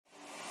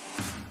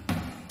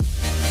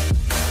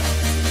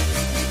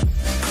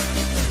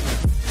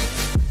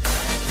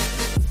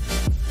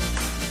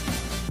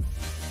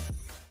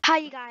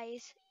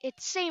guys,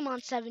 it's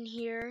Saiahmon7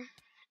 here,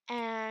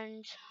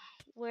 and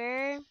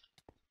we're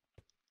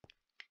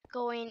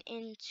going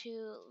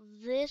into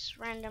this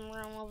random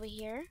room over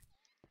here,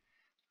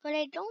 but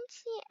I don't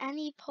see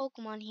any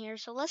Pokemon here,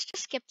 so let's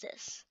just skip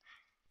this.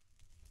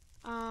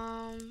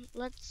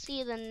 Let's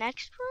see the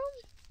next room.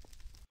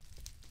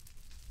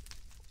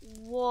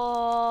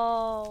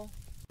 Whoa.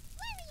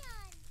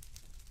 Flareon!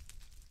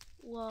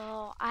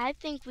 Whoa, I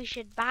think we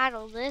should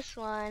battle this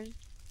one.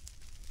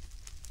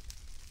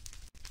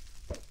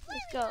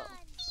 Let's go.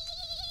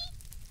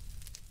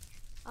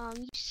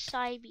 Use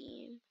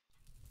Psybeam.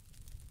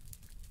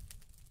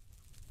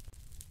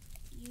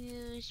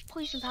 Use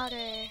Poison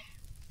Powder.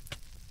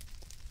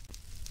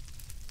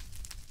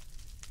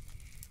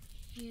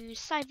 Use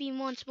Psybeam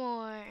once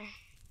more.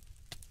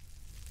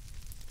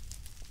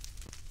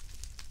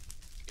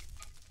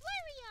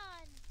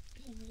 Flareon!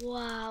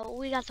 Wow,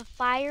 we got the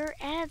fire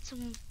and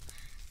some.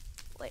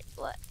 Wait,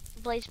 what?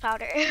 Blaze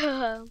powder.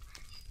 Flareon!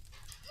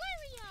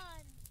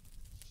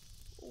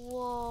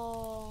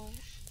 Whoa.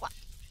 What?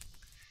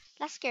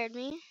 That scared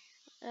me.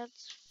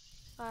 Let's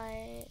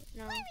fight.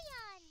 No.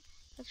 Flareon!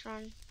 Let's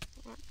run.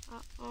 Run.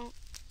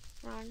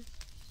 Run.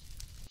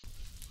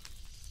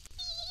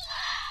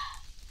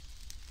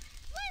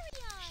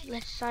 Flareon!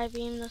 Let's side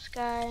beam this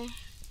guy.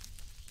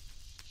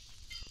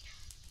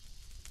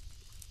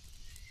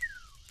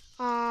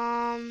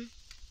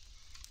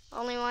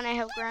 Only one I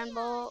have Grand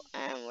Bolt,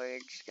 and we're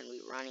just gonna be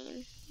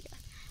running.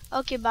 Yeah.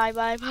 Okay, bye.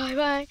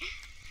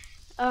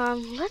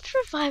 Let's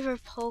revive our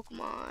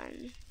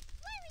Pokemon.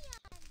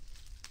 Flareon!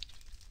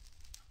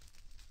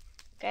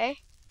 Okay.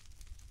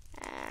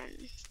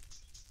 And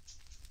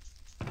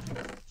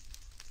Flareon!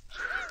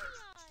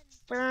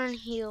 burn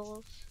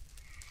heals.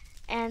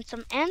 And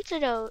some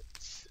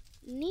antidotes.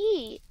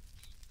 Neat.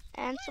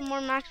 And some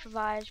more max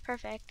revives.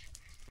 Perfect.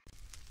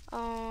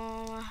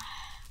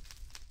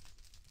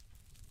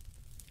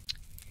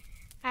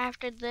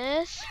 After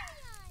this.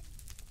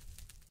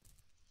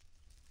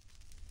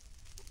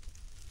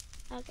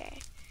 Okay.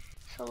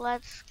 So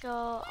let's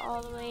go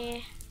all the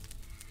way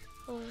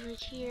over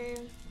here.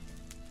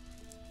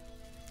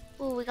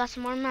 Ooh, we got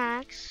some more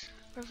max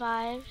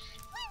revives.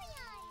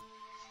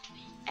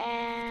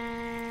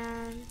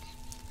 And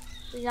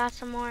we got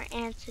some more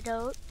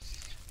antidotes.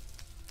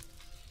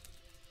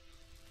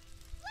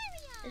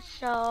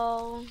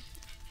 So,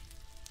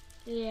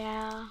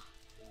 yeah.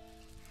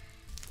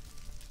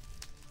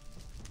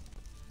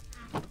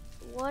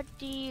 What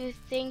do you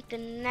think the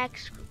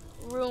next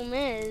room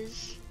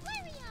is?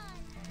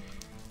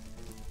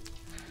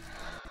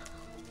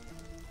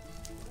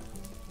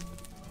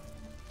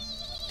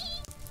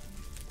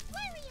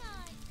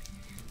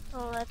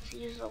 So let's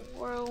use a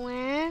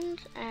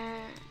whirlwind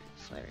and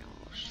Flareon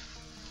was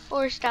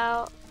forced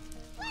out.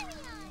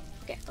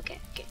 Okay.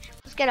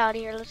 Let's get out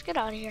of here.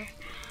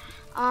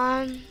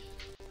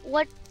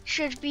 What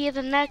should be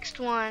the next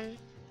one?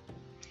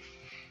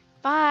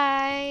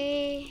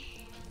 Bye.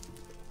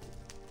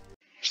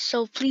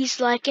 So please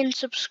like and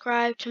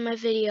subscribe to my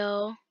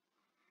video.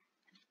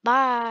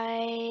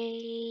 Bye.